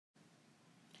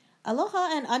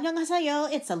Aloha and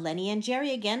annyeonghaseyo. It's Eleni and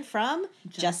Jerry again from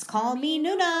Just Call Me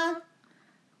Nuna.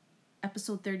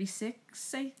 Episode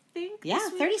 36, I think. Yeah,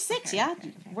 36. Okay, yeah,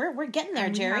 okay. We're getting there,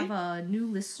 and Jerry. We have a new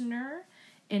listener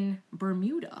in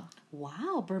Bermuda.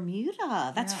 Wow,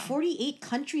 Bermuda. That's 48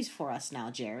 countries for us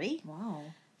now, Jerry. Wow.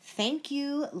 Thank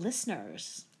you,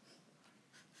 listeners.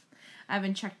 I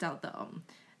haven't checked out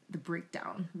the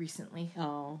breakdown recently.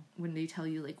 Oh. When they tell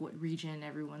you like what region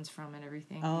everyone's from and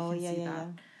everything. Oh, yeah.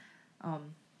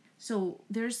 So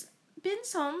there's been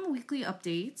some weekly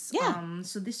updates. Yeah.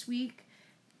 So this week,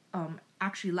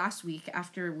 actually last week,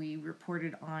 after we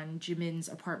reported on Jimin's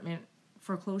apartment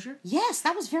foreclosure. Yes,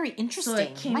 that was very interesting. So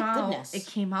it came goodness. It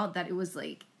came out that it was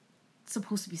like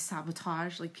supposed to be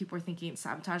sabotage. Like people are thinking it's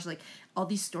sabotage. Like all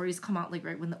these stories come out like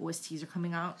right when the OSTs are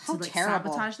coming out. How to like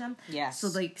terrible. Sabotage them. Yes. So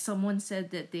like someone said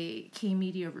that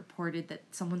K-Media reported that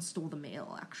someone stole the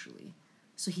mail actually.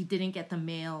 So he didn't get the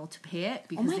mail to pay it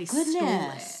because they stole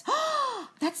it.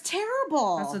 That's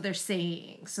terrible. That's what they're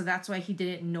saying. So that's why he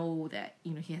didn't know that,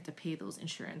 he had to pay those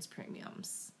insurance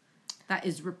premiums. That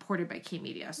is reported by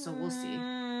K-Media, so we'll see.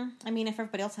 I mean, if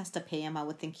everybody else has to pay him, I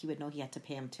would think he would know he had to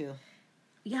pay him too.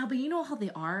 Yeah, but you know how they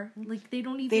are? Like, they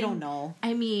don't don't know.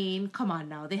 I mean, come on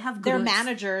now. They have Their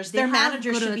managers. Their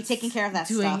managers should be taking care of that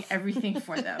doing stuff. Everything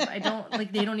for them.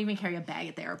 They don't even carry a bag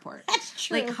at the airport. That's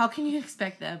true. Like, how can you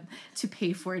expect them to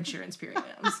pay for insurance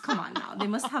premiums? Come on now. They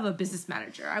must have a business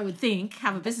manager. I would think,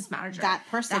 have a business manager. That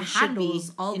person should be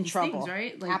all in these trouble. Things,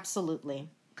 right? Like, absolutely.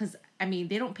 Because, I mean,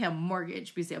 they don't pay a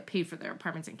mortgage because they have paid for their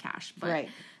apartments in cash. But, right.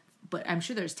 But I'm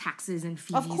sure there's taxes and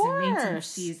fees and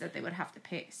maintenance fees that they would have to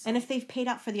pay. So. And if they've paid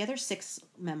out for the other 6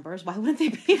 members, why wouldn't they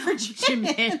pay for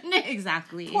Jimin?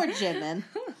 Exactly. Poor Jimin.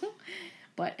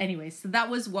 But anyway, so that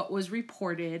was what was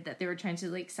reported, that they were trying to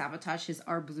like sabotage his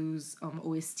Our Blues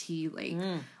OST, like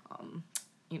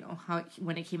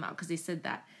when it came out, because they said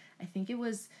that I think it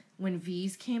was when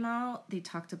V's came out, they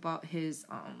talked about his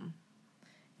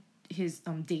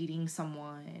dating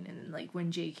someone, and like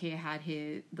when JK had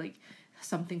his like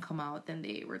something come out, then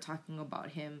they were talking about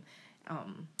him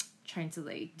trying to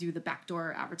like do the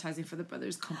backdoor advertising for the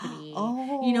brothers company.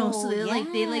 So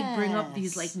they bring up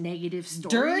these like negative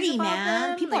stories. Dirty, about man.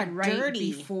 Them, people like, are right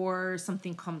dirty before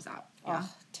something comes out. Yeah. Oh,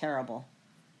 terrible.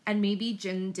 And maybe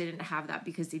Jin didn't have that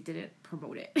because they didn't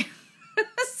promote it.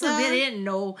 So they didn't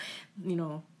know,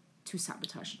 to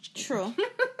sabotage Jin. True.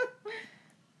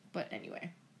 But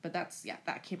anyway,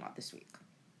 that came out this week.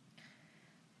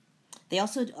 They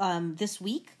also, this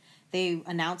week, they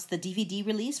announced the DVD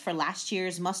release for last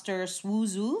year's Muster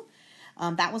Swuzu.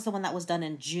 That was the one that was done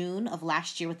in June of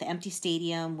last year with the empty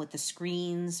stadium, with the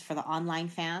screens for the online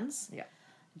fans. Yeah.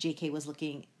 JK was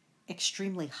looking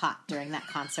extremely hot during that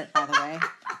concert, by the way.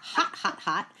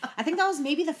 Hot. I think that was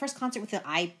maybe the first concert with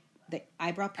the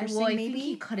eyebrow piercing, I maybe? think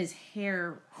he cut his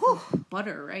hair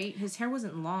butter, right? His hair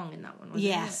wasn't long in that one, was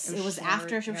it? It was short,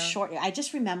 after it was short. I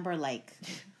just remember, like...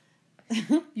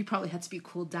 You probably had to be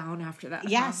cooled down after that.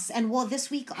 Yes, and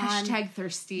this week on...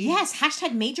 #thirsty. Yes,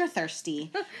 #major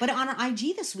thirsty. But on our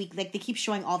IG this week, like, they keep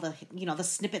showing all the, the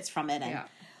snippets from it, and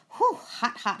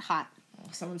hot.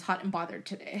 Someone's hot and bothered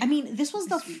today. I mean, this was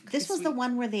the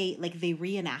one where they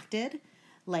reenacted,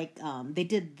 like, they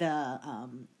did the,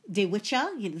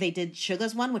 Daewicha, they did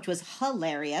Suga's one, which was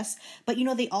hilarious. But,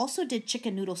 they also did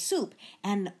Chicken Noodle Soup.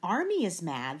 And ARMY is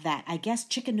mad that, I guess,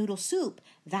 Chicken Noodle Soup,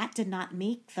 that did not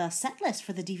make the set list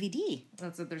for the DVD.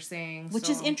 That's what they're saying. Which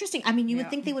is interesting. I mean, you would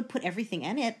think they would put everything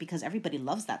in it because everybody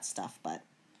loves that stuff, but...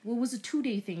 Well, it was a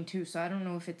 2-day thing, too, so I don't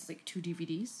know if it's, like, 2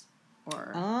 DVDs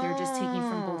or they're just taking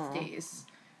from both days.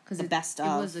 Because it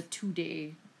was a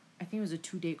 2-day... I think it was a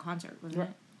 2-day concert, wasn't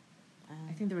it?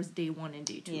 I think there was day 1 and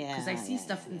day 2. Because I see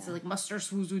stuff that's like Muster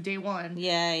Swuzu day 1.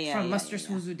 From Muster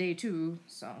Swuzu day 2.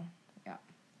 So, yeah.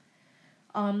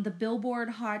 The Billboard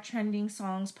Hot Trending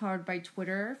Songs powered by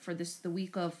Twitter for the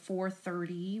week of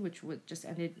 4/30, which just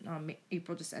ended,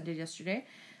 April just ended yesterday,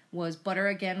 was Butter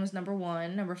Again was number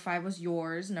 1. Number 5 was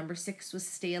Yours. Number 6 was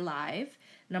Stay Alive.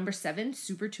 Number 7,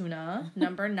 Super Tuna.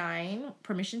 Number 9,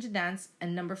 Permission to Dance.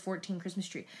 And number 14, Christmas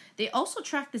Tree. They also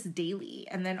track this daily.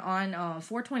 And then on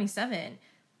 4/27,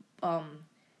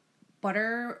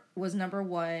 Butter was number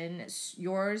 1.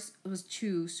 Yours was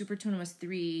 2. Super Tuna was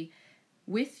 3.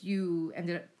 With You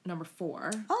ended up number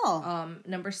 4.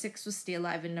 Number 6 was Stay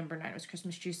Alive. And number 9 was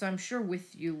Christmas Tree. So I'm sure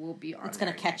With You will be on. It's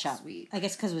going to catch up week. I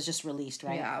guess because it was just released,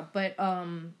 right? Yeah. But,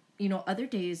 other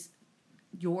days...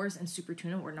 Yours and Super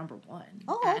Tuna were number 1.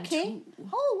 Oh, okay. 2.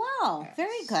 Oh, wow. Yes.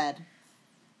 Very good.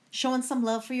 Showing some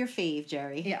love for your fave,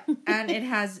 Jerry. Yeah. And it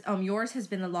has, Yours has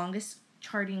been the longest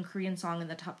charting Korean song in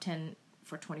the top 10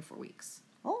 for 24 weeks.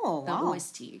 Oh, the wow.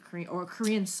 OST, Korean or a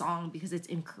Korean song because it's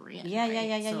in Korean. Yeah,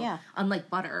 right? yeah. Unlike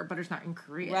Butter's not in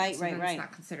Korean. Right. It's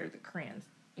not considered the Korean,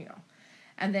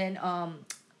 And then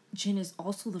Jin is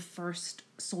also the first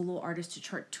solo artist to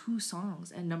chart 2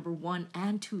 songs and number 1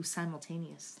 and 2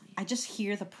 simultaneously. I just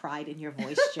hear the pride in your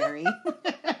voice, Jerry.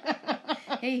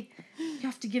 Hey, you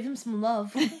have to give him some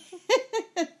love.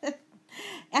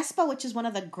 aespa, which is one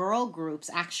of the girl groups,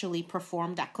 actually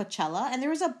performed at Coachella, and there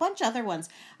was a bunch of other ones.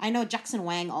 I know Jackson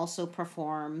Wang also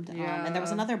performed, and there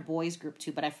was another boys group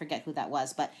too, but I forget who that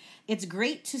was. But it's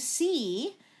great to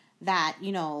see that,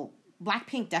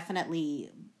 Blackpink definitely,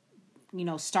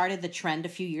 started the trend a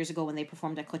few years ago when they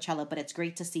performed at Coachella, but it's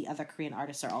great to see other Korean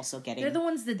artists are also getting. They're the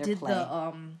ones that did play.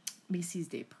 the Macy's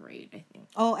Day Parade, I think.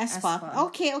 Oh, aespa.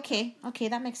 Okay,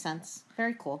 that makes sense.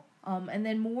 Very cool. And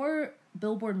then more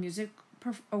Billboard Music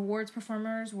Awards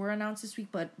performers were announced this week,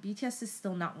 but BTS is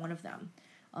still not one of them.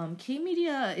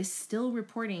 K-Media is still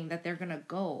reporting that they're gonna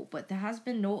go, but there has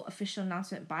been no official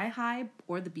announcement by HYBE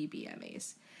or the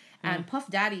BBMAs. And Puff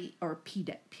Daddy, or P.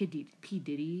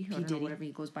 Diddy, I don't know, whatever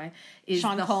he goes by, is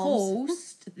Sean the Combs.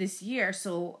 Host this year.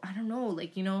 So, I don't know,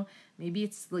 maybe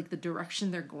it's, the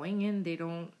direction they're going in, they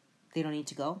don't need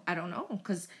to go? I don't know,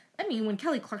 because, when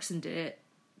Kelly Clarkson did it,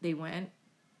 they went.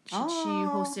 She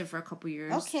hosted for a couple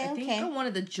years. Okay, I think one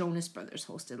of the Jonas Brothers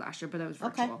hosted last year, but that was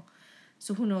virtual. Okay.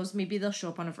 So who knows? Maybe they'll show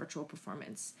up on a virtual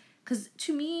performance. Because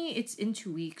to me, it's in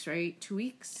 2 weeks, right? 2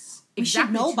 weeks? We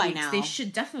should know by now. They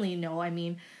should definitely know.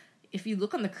 If you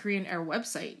look on the Korean Air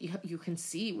website, you can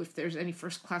see if there's any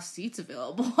first-class seats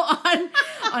available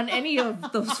on any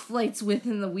of those flights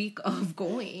within the week of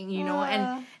going,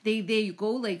 And they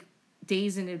go,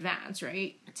 days in advance,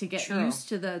 right? To get used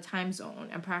to the time zone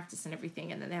and practice and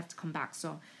everything, and then they have to come back.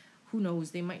 So who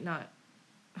knows? They might not.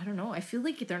 I don't know. I feel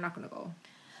like they're not going to go.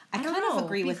 I kind of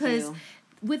agree with you. Because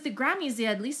with the Grammys, they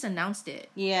at least announced it.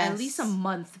 Yes. At least a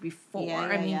month before.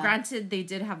 Yeah, granted, they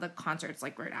did have the concerts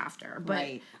right after.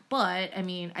 But,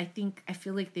 I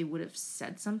feel like they would have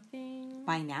said something.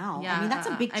 By now. Yeah. that's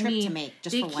a big trip to make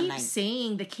just for one night.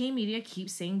 The K-Media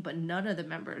keeps saying, but none of the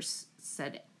members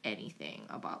said anything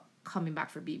about coming back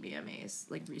for BBMAs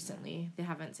recently. They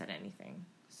haven't said anything.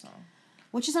 So,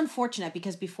 which is unfortunate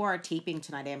because before our taping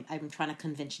tonight, I'm trying to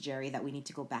convince Jerry that we need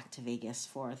to go back to Vegas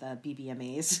for the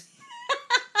BBMAs.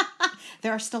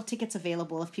 There are still tickets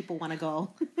available if people want to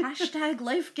go. #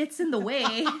 life gets in the way.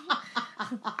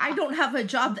 I don't have a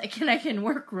job that I can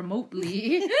work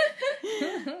remotely.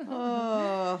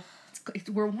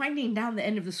 We're winding down the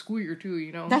end of the school year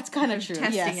too, That's kind of true.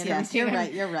 Yes, you're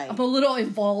right. I'm a little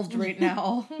involved right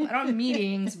now. I don't have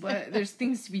meetings, but there's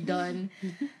things to be done.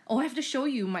 Oh, I have to show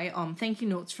you my thank you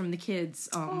notes from the kids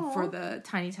for the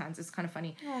Tiny Tans. It's kind of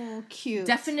funny. Oh, cute.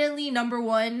 Definitely number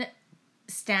 1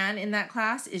 stan in that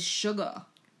class is Suga.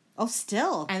 Oh,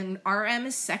 still. And RM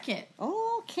is second.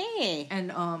 Okay. And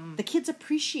the kids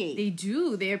appreciate. They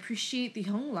do. They appreciate the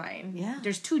Hyung line. Yeah.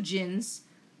 There's 2 Jins,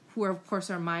 who are, of course,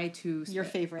 are my 2 your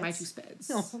favorites. My 2 speds.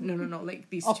 No,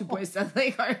 these 2 boys that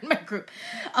are in my group.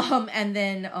 And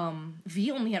then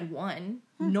V only had 1.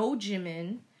 No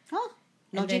Jimin. Oh.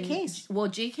 No JKs. Well,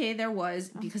 JK there was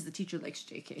because the teacher likes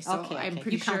JK. So I'm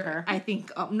pretty sure. I think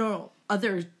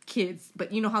other kids,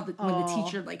 but you know how when the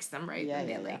teacher likes them, right?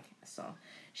 Yeah. So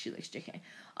she likes JK.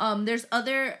 There's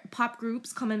other pop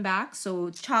groups coming back. So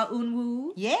Cha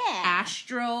Eun-woo,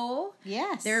 Astro.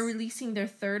 Yes. They're releasing their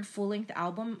 3rd full-length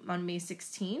album on May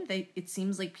 16th. It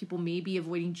seems like people may be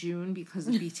avoiding June because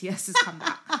of BTS's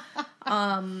comeback.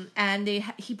 And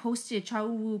Cha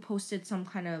Eun-woo posted some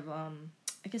kind of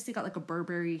I guess they got a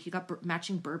Burberry. He got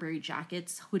matching Burberry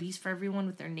jackets, hoodies for everyone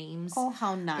with their names. Oh,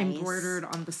 how nice! Embroidered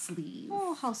on the sleeve.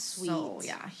 Oh, how sweet! So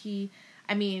yeah,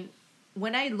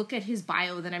 when I look at his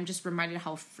bio, then I'm just reminded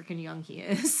how freaking young he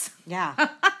is. Yeah.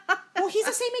 Well, he's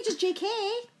the same age as JK.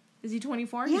 Is he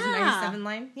 24? Yeah. He's a 97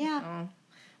 line. Yeah. Oh,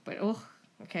 but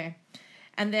okay.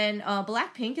 And then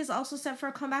Blackpink is also set for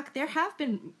a comeback. There have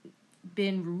been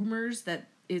rumors that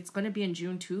it's going to be in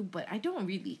June too, but I don't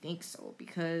really think so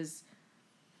because.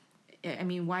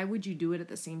 Why would you do it at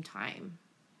the same time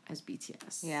as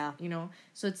BTS? Yeah.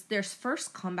 So it's their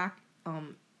first comeback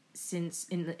since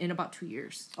in about 2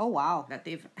 years. Oh, wow. That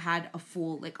they've had a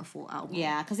full album.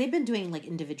 Yeah, because they've been doing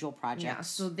individual projects. Yeah,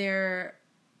 so they're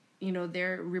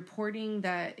reporting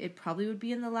that it probably would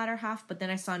be in the latter half, but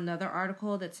then I saw another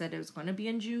article that said it was going to be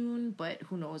in June, but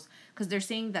who knows? Because they're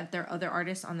saying that their other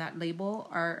artists on that label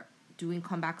are doing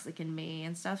comebacks in May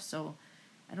and stuff, so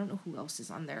I don't know who else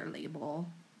is on their label.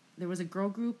 There was a girl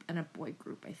group and a boy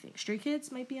group, I think. Stray Kids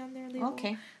might be on their label.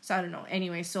 Okay. So I don't know.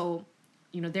 Anyway, so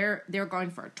they're going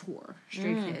for a tour,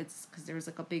 Stray Kids, because there was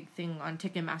like a big thing on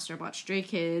Ticketmaster about Stray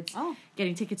Kids. Oh,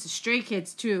 getting tickets to Stray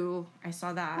Kids too. I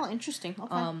saw that. Oh, interesting.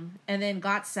 Okay. And then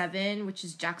GOT7, which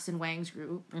is Jackson Wang's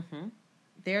group. Mm-hmm.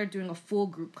 They're doing a full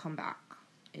group comeback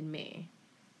in May.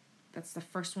 That's the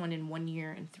first one in 1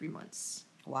 year and 3 months.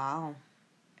 Wow.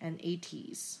 And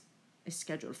ATEEZ is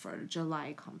scheduled for a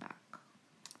July comeback.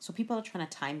 So people are trying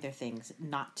to time their things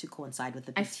not to coincide with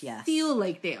the BTS. I feel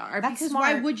like they are. That's because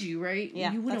smart. why would you, right?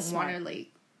 Yeah, you wouldn't want to,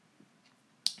 like,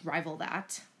 rival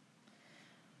that.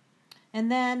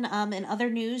 And then in other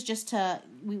news,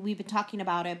 we've been talking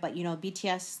about it, but,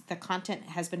 BTS, the content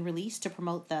has been released to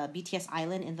promote the BTS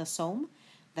Island in the Somme,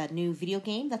 the new video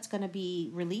game that's going to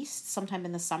be released sometime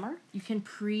in the summer. You can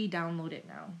pre-download it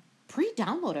now.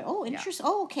 Pre-download it? Oh, interesting.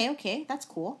 Yeah. Oh, okay. That's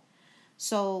cool.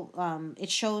 So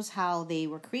it shows how they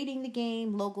were creating the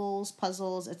game, logos,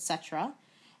 puzzles, etc.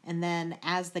 And then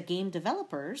as the game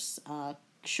developers,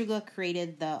 Suga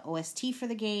created the OST for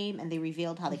the game, and they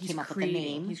revealed how they came up with the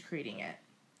name. He's creating it.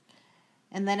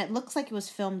 And then it looks like it was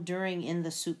filmed during In the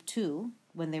Soup 2,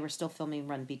 when they were still filming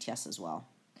Run BTS as well.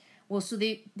 Well, so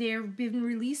they've been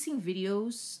releasing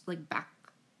videos, like back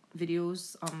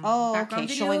videos. Videos.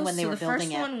 Showing when they were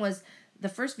building it. The first one was... The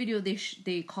first video,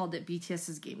 they called it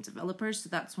BTS's game developers, so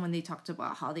that's when they talked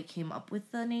about how they came up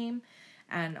with the name,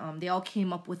 and they all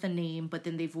came up with a name, but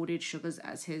then they voted Suga's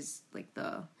as his, like,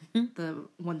 the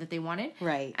one that they wanted.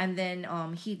 Right. And then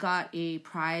he got a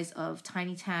prize of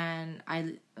Tiny Tan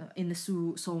in the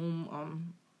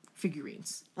Somme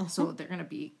figurines. Uh-huh. So they're going to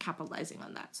be capitalizing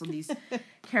on that. So these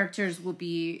characters will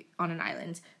be on an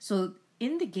island. So...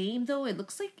 In the game, though, it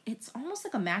looks like it's almost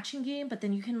like a matching game, but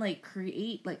then you can, like,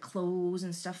 create, like, clothes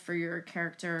and stuff for your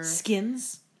character.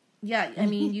 Skins? Yeah, I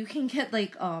mean, you can get,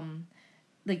 like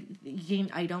game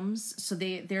items. So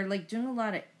they're, like, doing a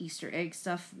lot of Easter egg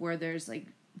stuff where there's, like,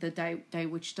 the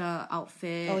Daewichita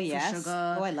outfit for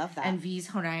Suga. Oh, I love that. And V's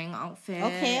Harang outfit.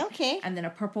 Okay. And then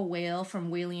a purple whale from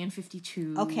Whalian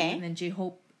 52. Okay. And then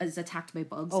J-Hope is attacked by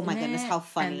bugs. Oh, my goodness, how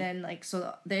funny. And then, like,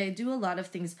 so they do a lot of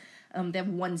things... they have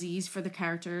onesies for the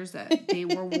characters that they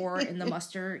wore in the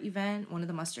muster event, one of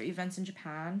the muster events in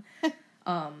Japan.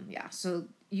 So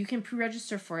you can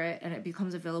pre-register for it, and it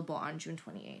becomes available on June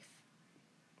 28th.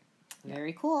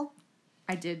 Very cool.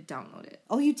 I did download it.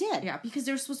 Oh, you did? Yeah, because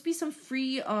there's supposed to be some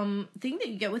free thing that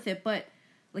you get with it, but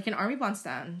like an Army Bomb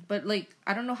stand. But like,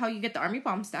 I don't know how you get the Army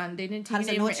Bomb stand. They didn't take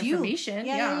any information.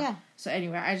 Yeah. So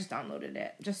anyway, I just downloaded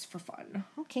it just for fun.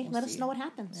 Okay, let us know what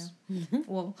happens. Yeah.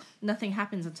 Well, nothing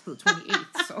happens until the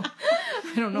 28th, so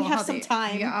I don't know. We have some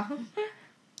time. Yeah.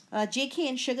 JK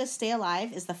and Suga's Stay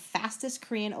Alive is the fastest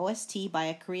Korean OST by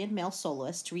a Korean male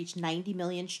soloist to reach 90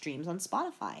 million streams on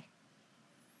Spotify.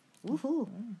 Woohoo.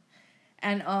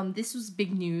 And this was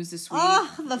big news this week.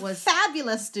 Oh,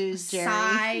 fabulous news, Jerry.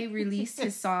 Psy released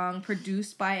his song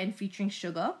produced by and featuring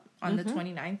Suga on the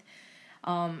 29th.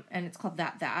 And it's called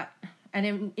That.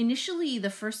 And initially, the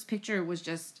first picture was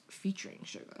just featuring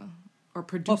Suga. Or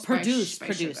produced by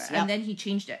Suga. Yep. And then he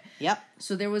changed it. Yep.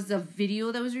 So there was a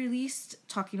video that was released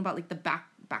talking about like the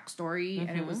backstory.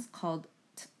 And it was called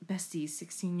Besties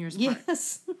 16 Years Apart.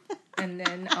 Yes. And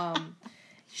then...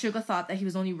 Suga thought that he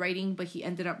was only writing, but he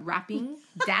ended up rapping,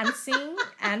 dancing,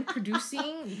 and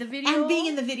producing the video. And being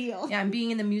in the video. Yeah, and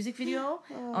being in the music video.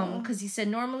 Because he said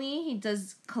normally he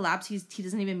does collabs. He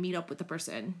doesn't even meet up with the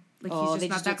person. Like, he's just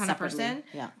not that kind of person.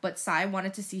 Yeah. But Psy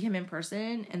wanted to see him in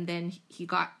person, and then he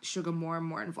got Suga more and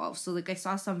more involved. So, like, I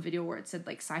saw some video where it said,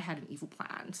 like, Psy had an evil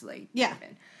plan to, like, get him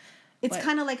in. It's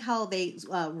kind of like how they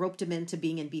roped him into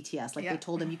being in BTS. Like, they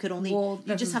told him you could only...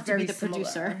 you just have to be the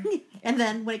producer. And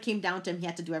then when it came down to him, he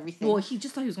had to do everything. Well, he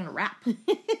just thought he was going to rap.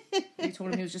 They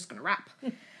told him he was just going to rap.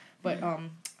 But,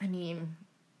 I mean,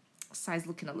 Psy's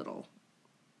looking a little...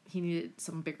 He needed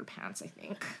some bigger pants, I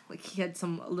think. Like, he had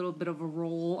a little bit of a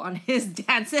roll on his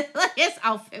dancing, his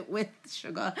outfit with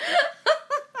Suga.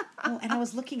 Oh, and I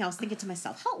was thinking to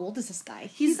myself, how old is this guy?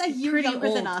 He's a year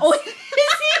younger than us. Oh,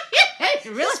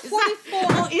 really? He's 44.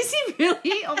 Oh, is he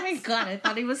really? Oh my god, I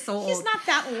thought he was so old. He's not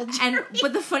that old.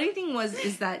 But the funny thing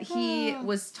is that he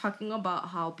was talking about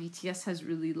how BTS has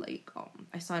really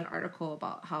I saw an article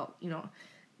about how,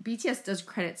 BTS does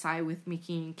credit Psy with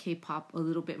making K-pop a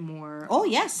little bit more global.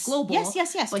 Yes,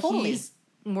 but totally. He's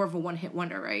more of a one-hit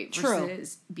wonder, right? True.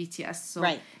 Versus BTS.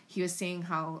 So he was saying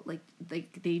how like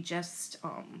they just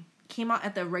came out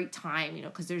at the right time,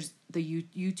 because there's the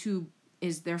YouTube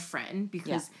is their friend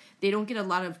because they don't get a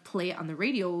lot of play on the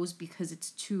radios because it's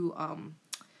too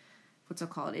what's it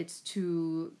called? It's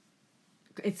too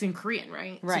it's in Korean,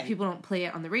 right? Right. So people don't play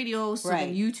it on the radio. So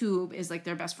then YouTube is like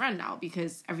their best friend now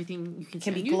because everything you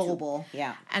can be global.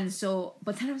 Yeah. And so,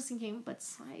 but then I was thinking, but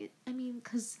Psy, I mean,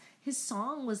 because his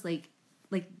song was like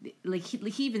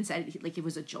he even said like it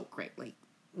was a joke, right? Like,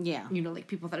 yeah, you know, like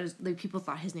people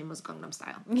thought his name was Gangnam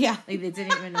Style. Yeah, like they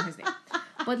didn't even know his name.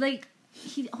 But like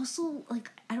he also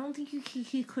like I don't think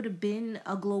he could have been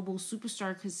a global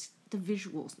superstar because the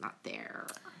visual's not there.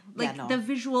 Like the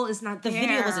visual is not there. The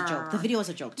video was a joke. The video was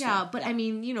a joke too. Yeah, but I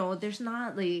mean, you know, there's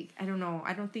not like I don't know.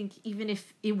 I don't think even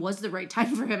if it was the right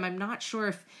time for him, I'm not sure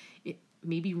if.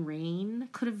 Maybe Rain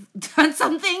could have done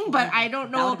something, but I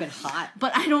don't know. That would have been hot.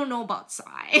 But I don't know about Psy.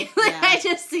 I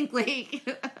just think like.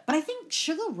 But I think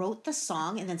Suga wrote the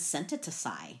song and then sent it to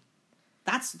Psy.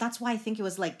 That's why I think it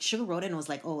was like Suga wrote it and was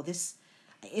like, oh, this.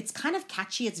 It's kind of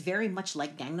catchy. It's very much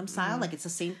like Gangnam Style. Like it's the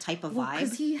same type of vibe.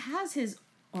 Because he has his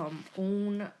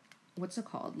own what's it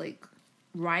called like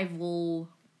rival.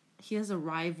 He has a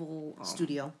rival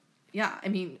studio. Yeah, I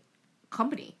mean,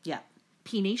 company. Yeah.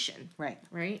 P Nation, right,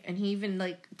 and he even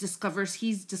like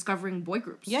he's discovering boy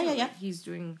groups. Yeah, yeah. He's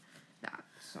doing that.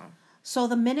 So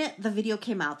the minute the video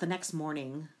came out, the next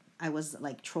morning, I was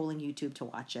like trolling YouTube to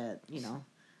watch it. You know,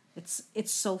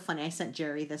 it's so funny. I sent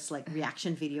Jerry this like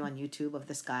reaction video on YouTube of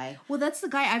this guy. Well, that's the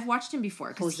guy I've watched him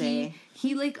before. Jose.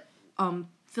 He like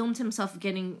filmed himself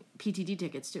getting PTD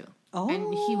tickets too. Oh.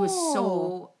 And he was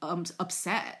so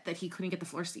upset that he couldn't get the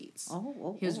floor seats.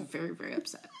 He was very, very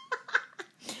upset.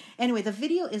 Anyway, the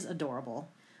video is adorable.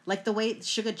 Like the way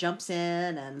Suga jumps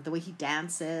in and the way he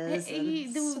dances.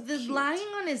 The lying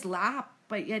on his lap,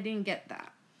 but I didn't get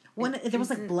that. When there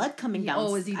was like blood coming down.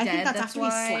 Oh, is he dead? I think that's after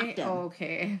why? He slapped him. Oh,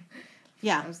 okay.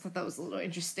 Yeah. I just thought that was a little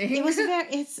interesting. It was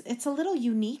it's a little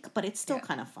unique, but it's still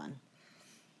kind of fun.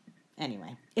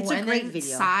 Anyway, it's a great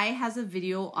video. Psy has a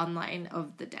video online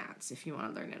of the dance if you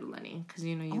want to learn it, Lenny, because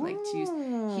you know you like to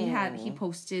use. He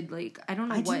posted like I don't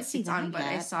know what it's on, but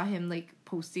I saw him like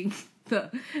posting the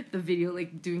video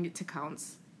like doing it to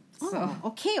counts. So,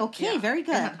 okay, yeah. Very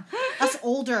good. Yeah. Us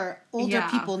older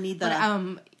people need the.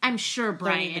 But, I'm sure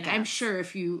Brian. I'm sure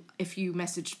if you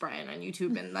messaged Brian on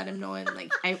YouTube and let him know, and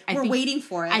like I we're waiting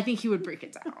for it. I think he would break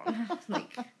it down.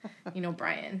 Like, you know,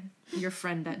 Brian, your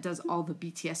friend that does all the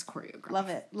BTS choreography.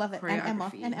 Love it. And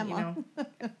Emma. You know?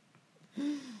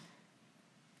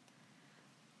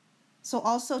 So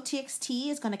also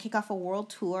TXT is going to kick off a world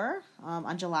tour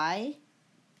on July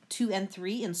 2 and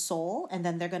 3 in Seoul, and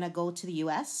then they're going to go to the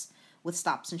U.S. with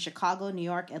stops in Chicago, New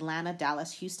York, Atlanta,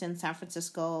 Dallas, Houston, San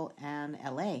Francisco, and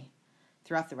L.A.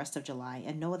 throughout the rest of July,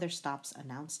 and no other stops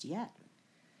announced yet.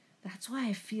 That's why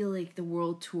I feel like the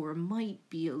world tour might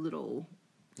be a little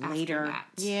later. After that.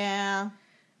 Yeah.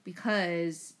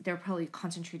 Because they're probably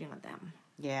concentrating on them.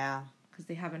 Yeah. Because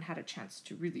they haven't had a chance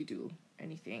to really do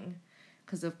anything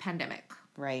because of pandemic.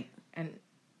 Right. And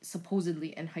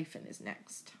supposedly ENHYPEN is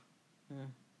next.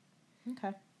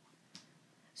 Okay.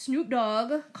 Snoop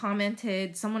Dogg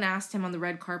commented, someone asked him on the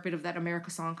red carpet of that America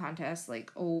Song Contest,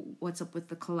 like, oh, what's up with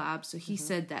the collab? So he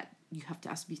said that you have to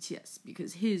ask BTS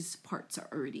because his parts are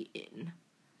already in.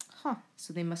 Huh.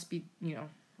 So they must be, you know,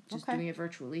 just doing it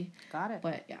virtually. Got it.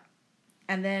 But yeah.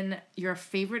 And then your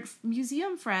favorite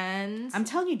museum friends. I'm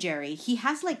telling you, Jerry, he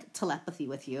has like telepathy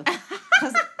with you.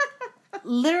 Because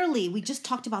literally, we just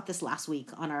talked about this last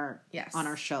week on our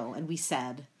show, and we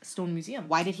said Stone Museum.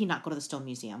 Why did he not go to the Stone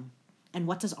Museum? And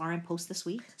what does RM post this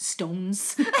week?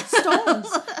 Stones.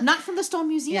 Not from the Stone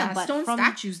Museum, but stone from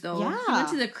statues though. Yeah. He went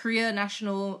to the Korea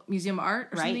National Museum of Art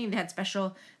or something. They had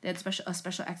a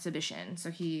special exhibition.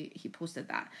 So he posted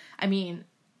that. I mean,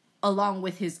 along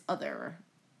with his other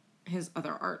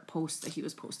art posts that he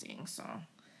was posting. So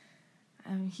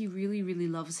he really, really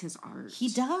loves his art. He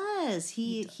does.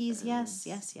 He's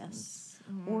yes.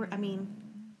 Or I mean,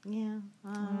 yeah.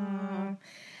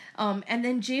 And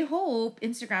then J-Hope,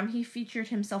 Instagram, he featured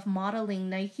himself modeling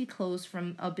Nike clothes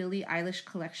from a Billie Eilish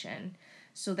collection.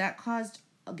 So that caused,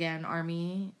 again,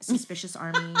 Suspicious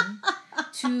Army,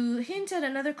 to hint at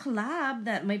another collab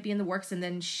that might be in the works. And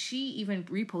then she even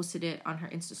reposted it on her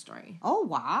Insta story. Oh,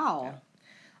 wow.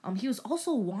 Yeah. He was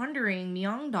also wandering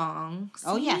Myeongdong,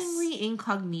 seemingly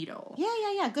incognito.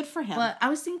 Yeah. Good for him. But I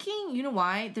was thinking, you know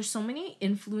why? There's so many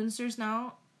influencers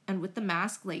now. And with the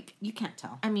mask, like... You can't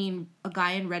tell. I mean, a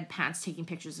guy in red pants taking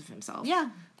pictures of himself.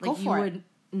 Yeah, like, go for it.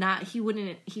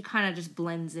 He kind of just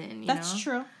blends in, That's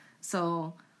true.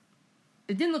 So,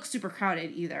 it didn't look super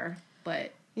crowded either,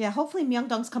 but... Yeah, hopefully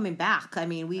Myeongdong's coming back. I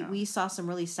mean, we saw some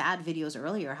really sad videos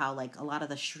earlier, how, like, a lot of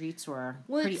the streets were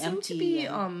pretty empty. Well, it seemed to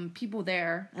be people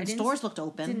there. And stores looked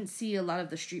open. Didn't see a lot of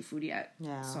the street food yet.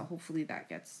 Yeah. So, hopefully that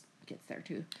gets there,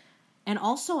 too. And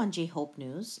also on J-Hope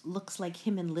news, looks like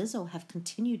him and Lizzo have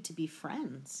continued to be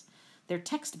friends. They're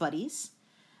text buddies.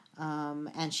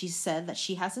 And she said that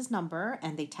she has his number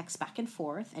and they text back and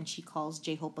forth, and she calls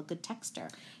J-Hope a good texter.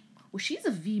 Well, she's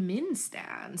a V-Min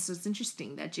stan, so it's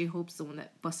interesting that J-Hope's the one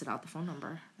that busted out the phone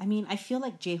number. I mean, I feel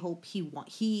like J-Hope,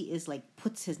 he is like,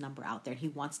 puts his number out there. He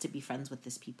wants to be friends with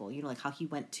these people. You know, like how he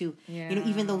went to, you know,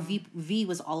 even though V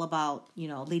was all about, you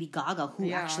know, Lady Gaga,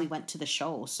 who actually went to the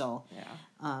show. So,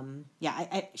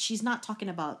 she's not talking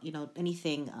about, you know,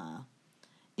 anything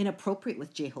inappropriate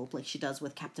with J-Hope like she does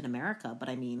with Captain America. But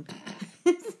I mean...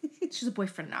 She's a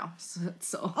boyfriend now,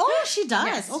 so. Oh, she does.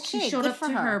 Yes, okay, she showed up to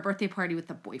her birthday party with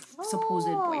the supposed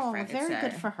boyfriend. Very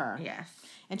good for her. Yes,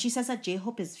 and she says that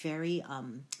J-Hope is very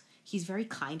he's very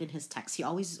kind in his texts. He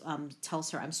always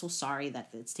tells her, "I'm so sorry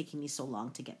that it's taking me so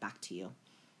long to get back to you,"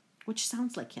 which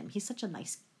sounds like him. He's such a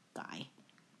nice guy.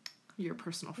 Your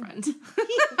personal friend,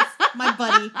 my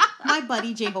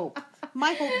buddy J-Hope,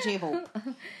 my hope J-Hope.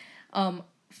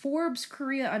 Forbes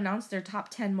Korea announced their top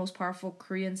 10 most powerful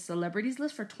Korean celebrities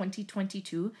list for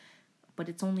 2022, but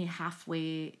it's only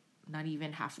not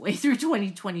even halfway through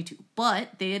 2022.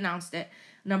 But they announced it.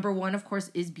 Number 1, of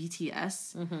course, is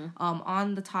BTS. Mm-hmm.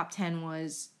 On the top 10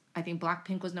 was, I think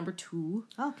Blackpink was number 2.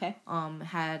 Oh, okay.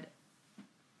 Had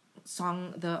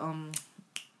the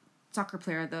soccer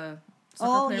player was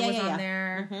on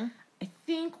there. Mm-hmm. I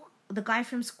think the guy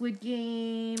from Squid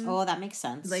Game. Oh, that makes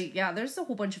sense. Like, yeah, there's a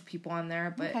whole bunch of people on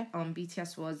there, but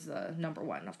BTS was number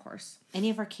 1, of course. Any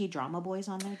of our K-drama boys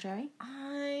on there, Jerry?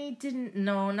 I didn't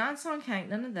know. Not Songkang,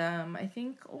 none of them. I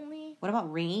think only... What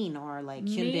about Rain or, like,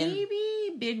 Hyunbin?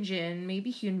 Maybe Binjin,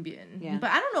 maybe Hyunbin. Yeah.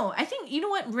 But I don't know. I think, you know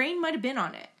what? Rain might have been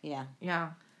on it. Yeah. Yeah.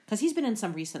 Because he's been in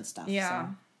some recent stuff. Yeah.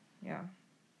 So. Yeah.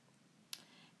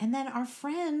 And then our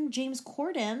friend James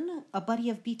Corden, a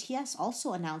buddy of BTS,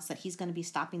 also announced that he's going to be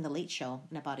stopping the Late Show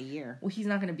in about a year. Well, he's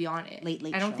not going to be on it. Late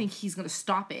I don't think he's going to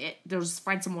stop it. They'll just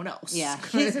find someone else. Yeah,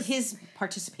 his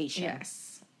participation.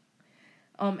 Yes.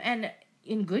 And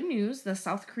in good news, the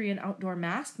South Korean outdoor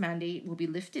mask mandate will be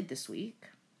lifted this week.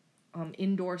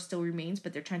 Indoor still remains,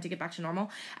 but they're trying to get back to normal.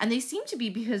 And they seem to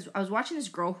be, because I was watching this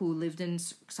girl who lived in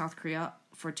South Korea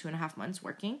for 2.5 months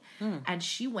working, and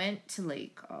she went to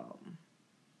like...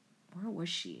 where was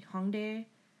she? Hongdae?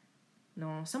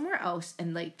 No, somewhere else.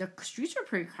 And, like, the streets are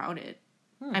pretty crowded.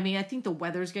 I mean, I think the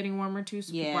weather's getting warmer, too,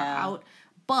 so people are out.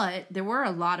 But there were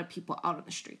a lot of people out on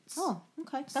the streets. Oh,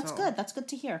 okay. That's good. That's good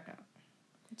to hear. Yeah.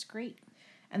 That's great.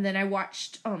 And then I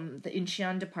watched the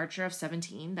Incheon departure of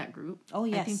 17, that group. Oh,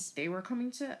 yes. I think they were coming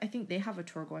to... I think they have a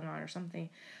tour going on or something.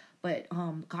 But,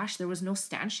 gosh, there was no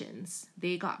stanchions.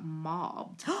 They got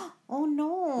mobbed. Oh,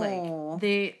 no.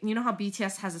 Like, you know how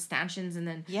BTS has the stanchions and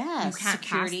then you can't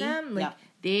security. Pass them? Like,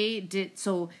 they did,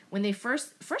 so when they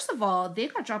first of all, they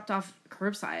got dropped off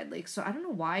curbside. Like, so I don't know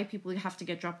why people have to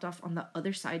get dropped off on the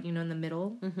other side, you know, in the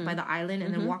middle by the island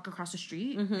and then walk across the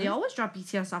street. They always drop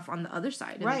BTS off on the other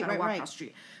side and they gotta walk across the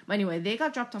street. But anyway, they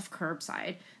got dropped off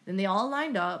curbside. Then they all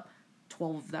lined up,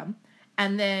 12 of them.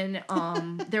 And then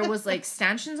there was, like,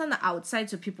 stanchions on the outside,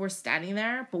 so people were standing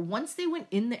there. But once they went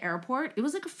in the airport, it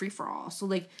was, like, a free-for-all. So,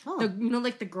 like,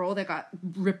 the girl that got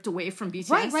ripped away from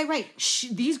BTS. Right.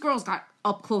 These girls got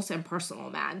up close and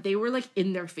personal, man. They were, like,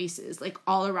 in their faces, like,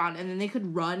 all around. And then they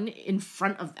could run in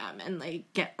front of them and,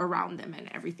 like, get around them and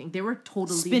everything. They were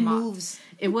totally spin mobbed. Moves.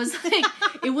 It was,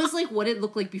 like, what it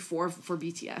looked like before for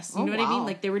BTS. You know what I mean?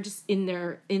 Like, they were just in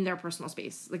their personal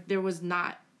space. Like, there was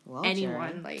not...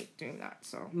 anyone Jerry. Like doing that,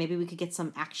 so maybe we could get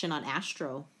some action on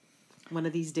Astro one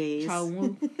of these days.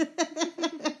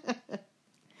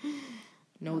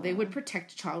 No, they would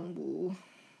protect Changwoo.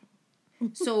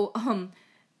 So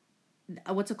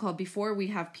what's it called? Before we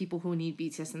have people who need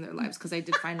BTS in their lives, because I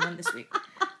did find one this week.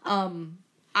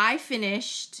 I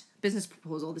finished Business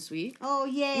Proposal this week. Oh,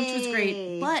 yay! Which was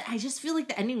great, but I just feel like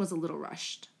the ending was a little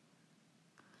rushed.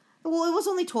 Well, it was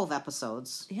only 12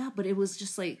 episodes. Yeah, but it was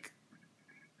just like,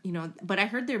 you know, but I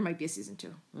heard there might be a season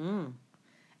 2.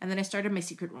 And then I started My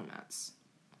Secret Romance,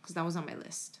 because that was on my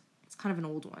list. It's kind of an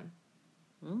old one.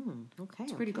 Okay.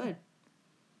 It's pretty good.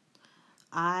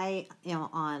 I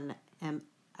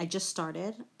just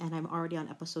started, and I'm already on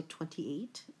episode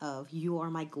 28 of You Are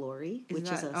My Glory,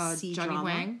 which is a C Johnny drama.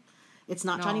 Wang? It's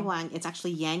not Johnny Wang. It's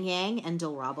actually Yang Yang and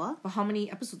Dilraba. But how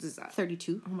many episodes is that?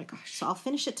 32. Oh my gosh. So I'll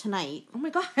finish it tonight. Oh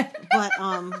my god. But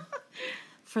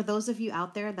for those of you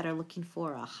out there that are looking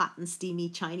for a hot and steamy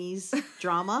Chinese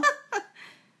drama,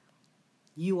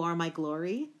 You Are My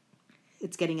Glory.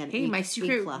 It's getting an A+. My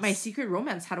Secret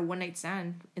Romance had a one-night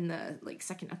stand in the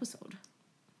second episode.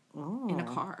 Oh. In a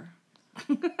car.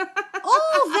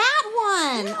 Oh, that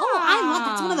one. Yeah. Oh, I love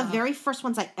that's one of the very first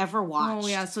ones I ever watched. Oh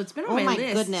yeah, so it's been on my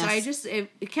list. Goodness. So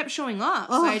it kept showing up.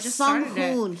 So I just started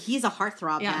it. He's a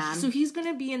heartthrob, man. So he's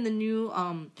gonna be in the new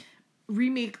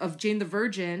remake of Jane the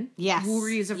Virgin. Yes.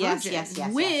 Wuri is a Virgin. Yes.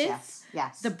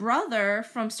 With the brother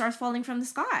from Stars Falling from the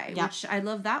Sky, which I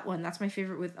love that one. That's my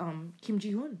favorite with Kim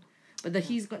Ji-hoon. But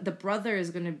the brother is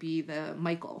gonna be the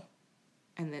Michael,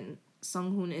 and then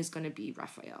Sung-hoon is gonna be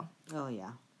Raphael. Oh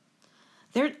yeah.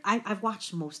 I've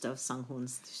watched most of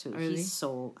Sung-hoon's too. Really?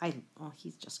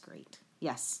 He's just great.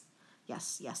 Yes.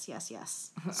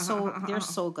 So they're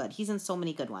so good. He's in so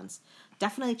many good ones.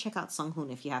 Definitely check out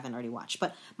Sung-hoon if you haven't already watched.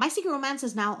 But My Secret Romance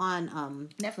is now on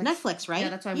Netflix, right? Yeah,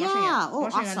 that's why I'm watching it. Oh,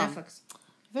 watching awesome. On Netflix.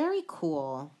 Very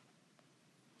cool.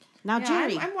 Now,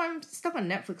 Jerry, I'm stuck on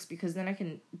Netflix because then I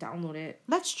can download it.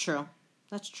 That's true.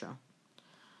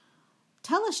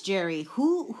 Tell us, Jerry,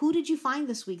 who did you find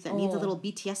this week that needs a little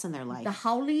BTS in their life? The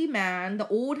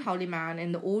old Howley man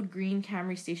in the old green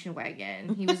Camry station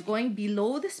wagon. He was going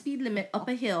below the speed limit up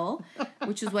a hill,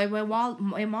 which is why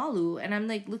Malu. And I'm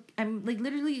like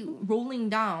literally rolling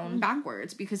down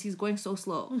backwards because he's going so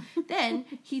slow. Then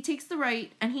he takes the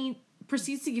right and he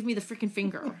proceeds to give me the freaking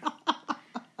finger.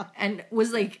 And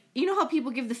was like, you know how people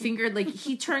give the finger? Like,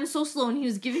 he turned so slow and he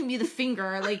was giving me the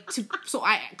finger, so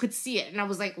I could see it. And I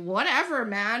was like, whatever,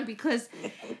 man, because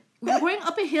we're going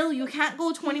up a hill. You can't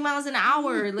go 20 miles an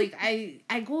hour. Like,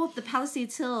 I go up the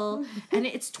Palisades Hill and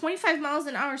it's 25 miles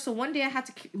an hour. So one day I had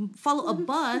to follow a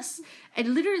bus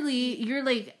and literally you're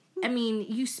like, I mean,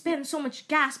 you spend so much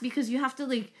gas because you have to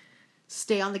like,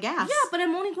 stay on the gas. Yeah, but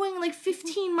I'm only going like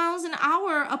 15 miles an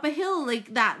hour up a hill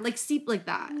like that, like steep like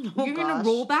that. Oh, you're going to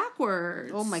roll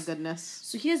backwards. Oh my goodness.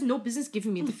 So he has no business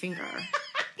giving me the finger.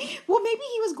 Well, maybe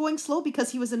he was going slow because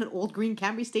he was in an old green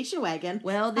Camry station wagon.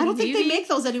 Well, I don't think they make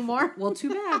those anymore. Well,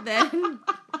 too bad then.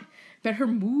 Better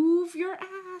move your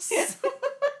ass.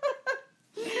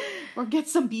 Or get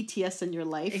some BTS in your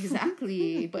life.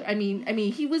 Exactly. But I mean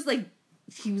he was like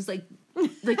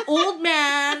old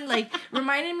man, like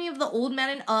reminded me of the old man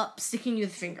in Up sticking you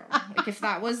the finger. Like if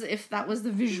that was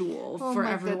the visual for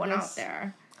everyone out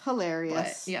there.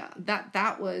 Hilarious. But yeah,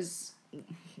 that was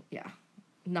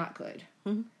not good.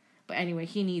 Mm-hmm. But anyway,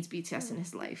 he needs BTS in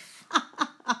his life.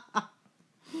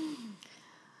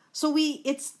 So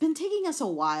it's been taking us a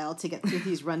while to get through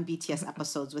these Run BTS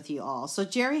episodes with you all. So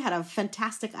Jerry had a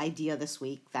fantastic idea this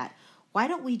week that why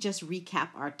don't we just recap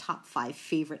our top 5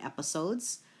 favorite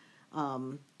episodes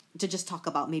to just talk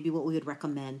about maybe what we would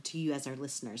recommend to you as our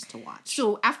listeners to watch.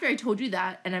 So after I told you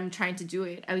that and I'm trying to do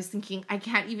it, I was thinking I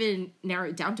can't even narrow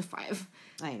it down to 5.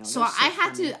 I know. So I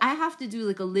have to do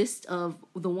like a list of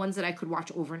the ones that I could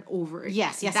watch over and over again.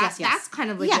 Yes. That's kind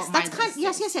of like yes, what that's my kind.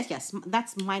 list Yes.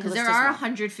 That's my list. Because there are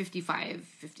 155,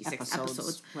 56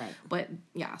 episodes. Right. But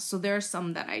yeah, so there are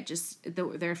some that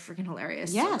they're freaking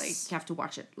hilarious. Yes. So like you have to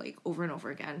watch it like over and over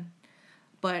again.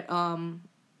 But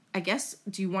I guess,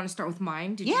 do you want to start with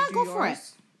mine? Did you do go yours? For it.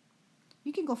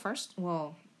 You can go first.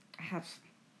 Well, I have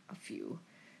a few.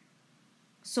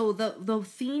 So the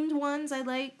themed ones I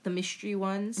like, the mystery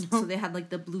ones. Mm-hmm. So they had like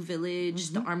the Blue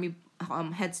Village, the Army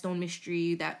Headstone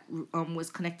mystery that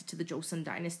was connected to the Joseon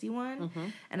Dynasty one. Mm-hmm.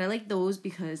 And I like those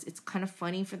because it's kind of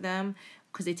funny for them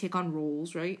because they take on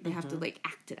roles, right? They have to like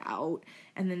act it out.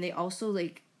 And then they also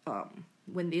like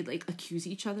when they like accuse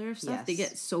each other of stuff, they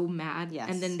get so mad. Yes.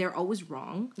 And then they're always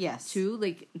wrong. Yes. Too.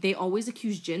 Like they always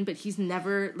accuse Jin, but he's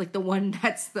never like the one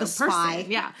that's the person. Spy.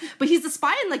 Yeah. But he's the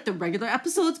spy in like the regular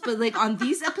episodes, but like on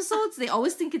these episodes, they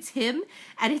always think it's him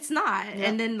and it's not. Yep.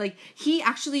 And then like he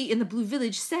actually in the Blue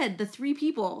Village said the 3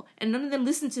 people and none of them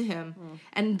listened to him.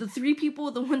 And the 3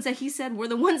 people, the ones that he said were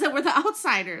the ones that were the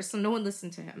outsiders. So no one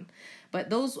listened to him. But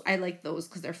those, I like those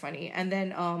because they're funny. And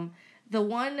then, the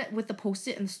one with the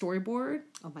post-it and the storyboard.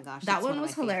 Oh my gosh. That one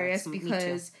was hilarious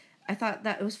because I thought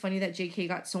that it was funny that JK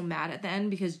got so mad at the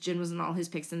end because Jin was in all his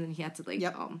picks and then he had to like...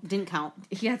 didn't count.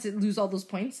 He had to lose all those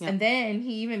points. Yep. And then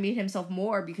he even made himself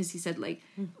more because he said like,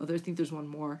 I think there's one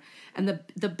more. And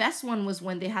the best one was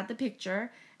when they had the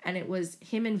picture and it was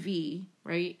him and V,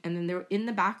 right? And then there in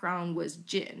the background was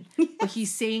Jin. Yes. But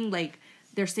he's saying like...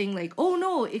 They're saying like, oh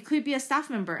no, it could be a staff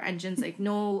member. And Jin's like,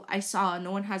 no, I saw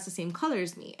no one has the same color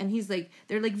as me. And he's like,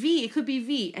 they're like, V, it could be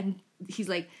V. And he's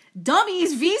like,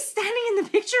 dummies, V's standing in the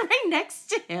picture right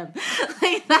next to him.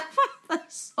 Like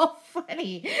that's so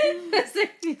funny.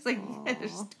 He's like, yeah, they're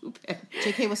stupid.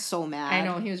 JK was so mad. I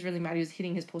know, he was really mad. He was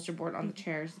hitting his poster board on the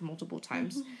chairs multiple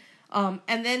times. And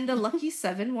then the Lucky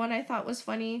 7 one I thought was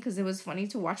funny because it was funny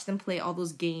to watch them play all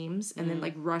those games and then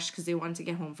like rush because they wanted to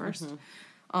get home first.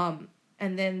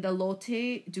 And then the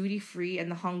Lotte, Duty Free, and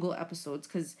the Hangul episodes,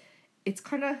 because it's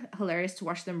kind of hilarious to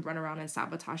watch them run around and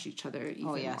sabotage each other even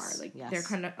more. Like they're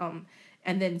kind of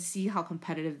and then see how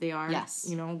competitive they are. Yes,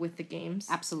 you know, with the games.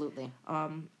 Absolutely.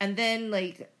 And then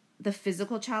like the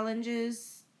physical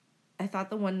challenges, I thought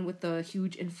the one with the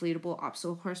huge inflatable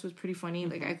obstacle course was pretty funny.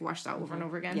 Like I watched that over and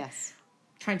over again. Yes.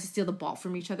 Trying to steal the ball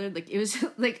from each other. Like it was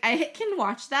like I can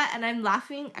watch that and I'm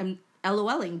laughing. I'm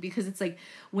LOLing because it's like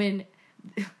when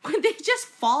they just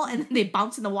fall and then they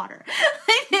bounce in the water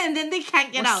and then they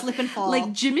can't get out. Slip and fall. Like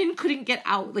Jimin couldn't get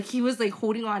out. Like he was like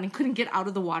holding on and couldn't get out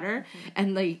of the water.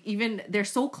 And like even they're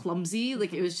so clumsy.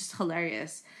 Like it was just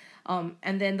hilarious.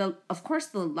 And then of course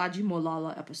the Laji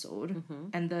Molala episode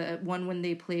and the one when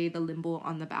they play the limbo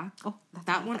on the back. Oh,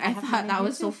 that one I thought that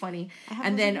was so funny.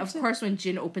 And then of course when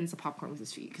Jin opens the popcorn with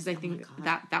his feet, because I think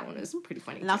that one is pretty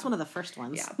funny. And that's one of the first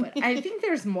ones. Yeah, but I think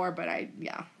there's more. But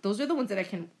those are the ones that I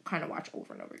can kind of watch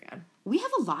over and over again. We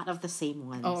have a lot of the same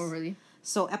ones. Oh, really?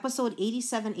 So episode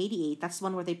 87, 88, that's the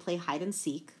one where they play hide and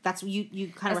seek. That's you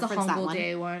kind of reference that one.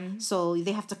 Day one. So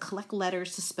they have to collect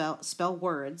letters to spell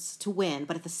words to win,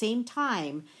 but at the same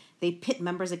time, they pit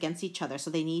members against each other. So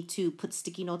they need to put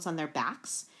sticky notes on their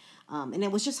backs. And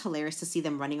it was just hilarious to see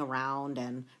them running around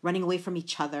and running away from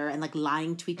each other and like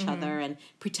lying to each other and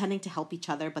pretending to help each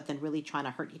other, but then really trying to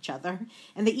hurt each other.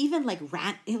 And they even like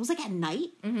ran, it was like at night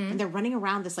and they're running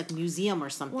around this like museum or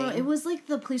something. Well, it was like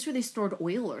the place where they stored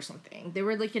oil or something. They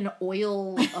were like an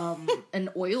oil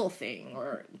thing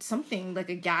or something, like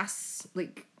a gas,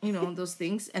 like, you know, those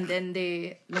things. And then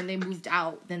when they moved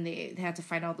out, then they had to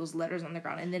find out those letters on the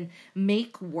ground and then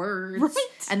make words. Right.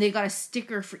 And they got a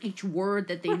sticker for each word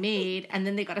that they made. And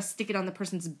then they got to stick it on the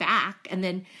person's back. And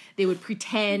then they would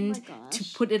pretend to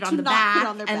put it on the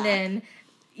back. And then,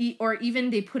 or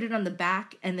even they put it on the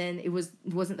back and then it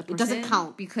wasn't the person. It doesn't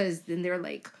count. Because then they're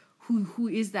like, who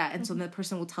is that? And so the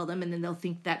person will tell them and then they'll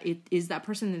think that it is that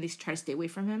person and they try to stay away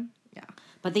from him. Yeah.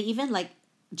 But they even like,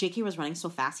 JK was running so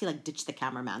fast, he like ditched the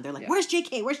cameraman. They're like, where's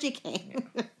JK? Where's JK?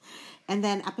 Yeah. And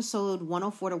then episode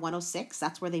 104 to 106,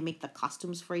 that's where they make the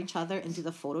costumes for each other and do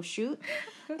the photo shoot.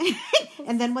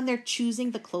 And then when they're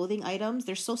choosing the clothing items,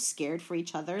 they're so scared for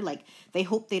each other. Like, they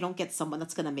hope they don't get someone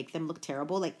that's going to make them look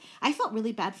terrible. Like, I felt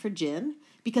really bad for Jin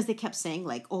because they kept saying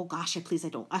like, oh gosh,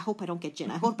 I hope I don't get Jin.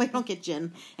 I hope I don't get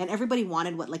Jin. And everybody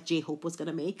wanted what like J-Hope was going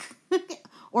to make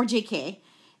or JK.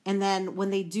 And then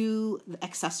when they do the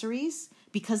accessories,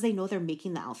 because they know they're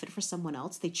making the outfit for someone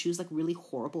else, they choose like really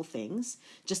horrible things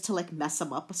just to like mess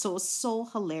them up. So it was so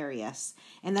hilarious.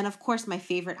 And then of course my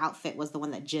favorite outfit was the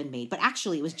one that Jin made, but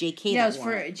actually it was JK. Yeah, it was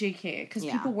for JK because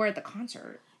people wear it at the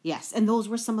concert. Yes, and those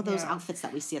were some of those outfits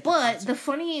that we see at the concert. But the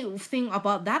funny thing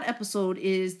about that episode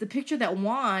is the picture that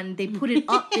won, they put it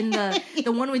up in the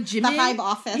one with Jimin. The Hive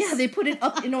office. Yeah, they put it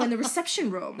up, in the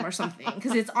reception room or something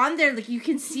because it's on there. Like you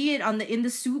can see it in the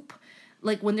soup.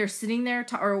 Like when they're sitting there,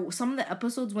 or some of the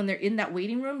episodes when they're in that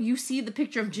waiting room, you see the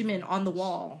picture of Jimin on the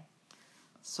wall.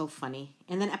 So funny.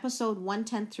 And then episode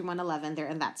 110 through 111, they're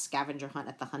in that scavenger hunt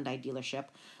at the Hyundai dealership,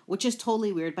 which is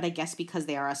totally weird, but I guess because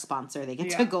they are a sponsor, they get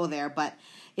to go there. But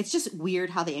it's just weird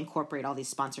how they incorporate all these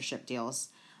sponsorship deals.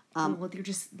 Well, they're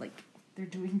just like, they're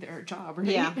doing their job, right?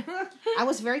 Yeah. I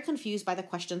was very confused by the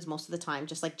questions most of the time,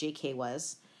 just like JK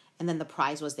was. And then the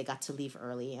prize was they got to leave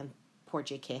early, and poor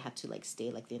JK had to like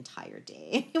stay like the entire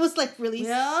day. It was like really.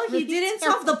 Well, he didn't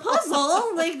solve the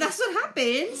puzzle. Like that's what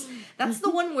happens. That's the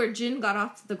one where Jin got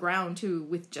off the ground too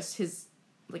with just his,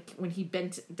 like when he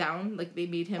bent down, like they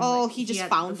made him. Oh, like, he just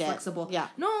found it. Flexible. Yeah.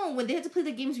 No, when they had to play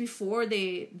the games before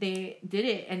they did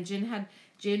it, and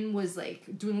Jin was like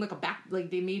doing like a back, like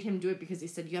they made him do it because they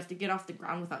said you have to get off the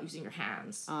ground without using your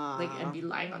hands, like and be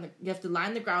lying on you have to lie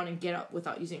on the ground and get up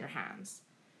without using your hands.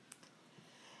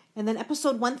 And then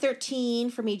episode 113,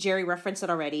 for me, Jerry referenced it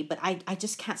already, but I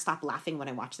just can't stop laughing when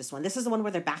I watch this one. This is the one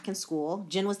where they're back in school.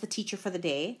 Jin was the teacher for the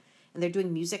day, and they're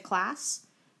doing music class.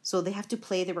 So they have to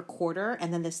play the recorder,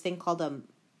 and then this thing called a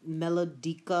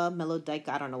melodica,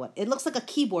 I don't know what. It looks like a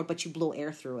keyboard, but you blow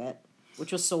air through it,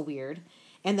 which was so weird.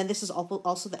 And then this is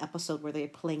also the episode where they're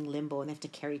playing limbo, and they have to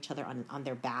carry each other on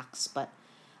their backs. But,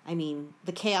 I mean,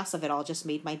 the chaos of it all just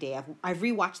made my day. I've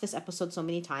rewatched this episode so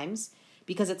many times,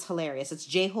 because it's hilarious. It's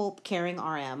J-Hope carrying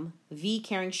RM, V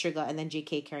carrying Suga, and then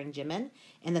JK carrying Jimin.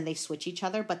 And then they switch each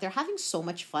other. But they're having so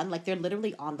much fun. Like, they're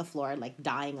literally on the floor, like,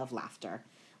 dying of laughter.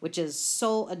 Which is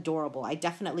so adorable. I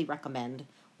definitely recommend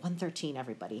 113,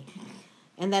 everybody.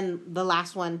 And then the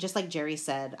last one, just like Jerry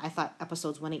said, I thought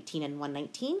episodes 118 and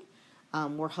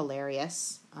 119 were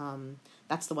hilarious.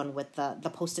 That's the one with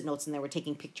the Post-it notes, and they were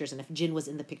taking pictures, and if Jin was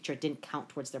in the picture, it didn't count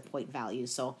towards their point value.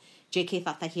 So JK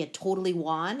thought that he had totally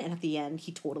won, and at the end,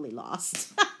 he totally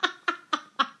lost.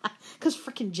 Because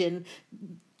freaking Jin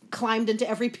climbed into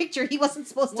every picture he wasn't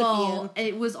supposed to be in. Well,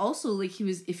 it was also like he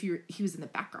was in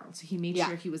the background, so he made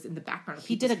sure he was in the background.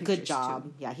 He did a good job.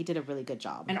 Too. Yeah, he did a really good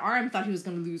job. And RM thought he was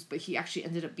going to lose, but he actually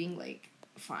ended up being like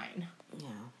fine. Yeah.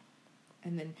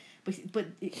 And then, but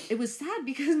it was sad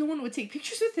because no one would take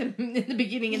pictures with him in the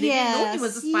beginning, and they didn't know he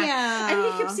was a spy. Yeah. And he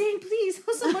kept saying, "Please,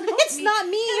 someone help it's me. Not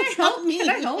me. It's not me. Can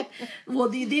I help?" Well,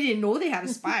 they didn't know they had a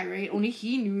spy, right? Only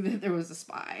he knew that there was a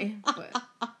spy. But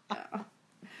yeah.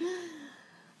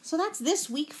 So that's this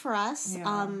week for us.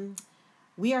 Yeah.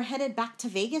 We are headed back to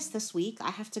Vegas this week.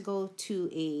 I have to go to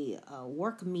a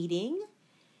work meeting,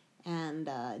 and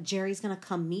Jerry's gonna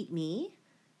come meet me.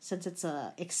 Since it's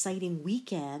a exciting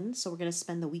weekend, so we're going to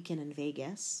spend the weekend in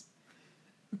Vegas.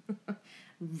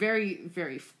 Very,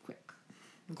 very quick.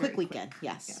 Quick weekend,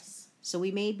 yes. So we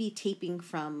may be taping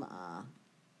from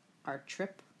our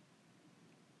trip.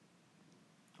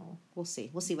 Oh. We'll see.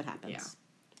 We'll see what happens.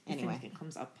 Yeah. Anyway. If anything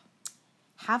comes up.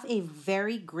 Have a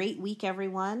very great week,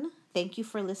 everyone. Thank you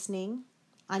for listening.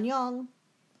 Annyeong.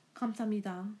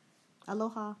 감사합니다.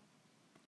 Aloha.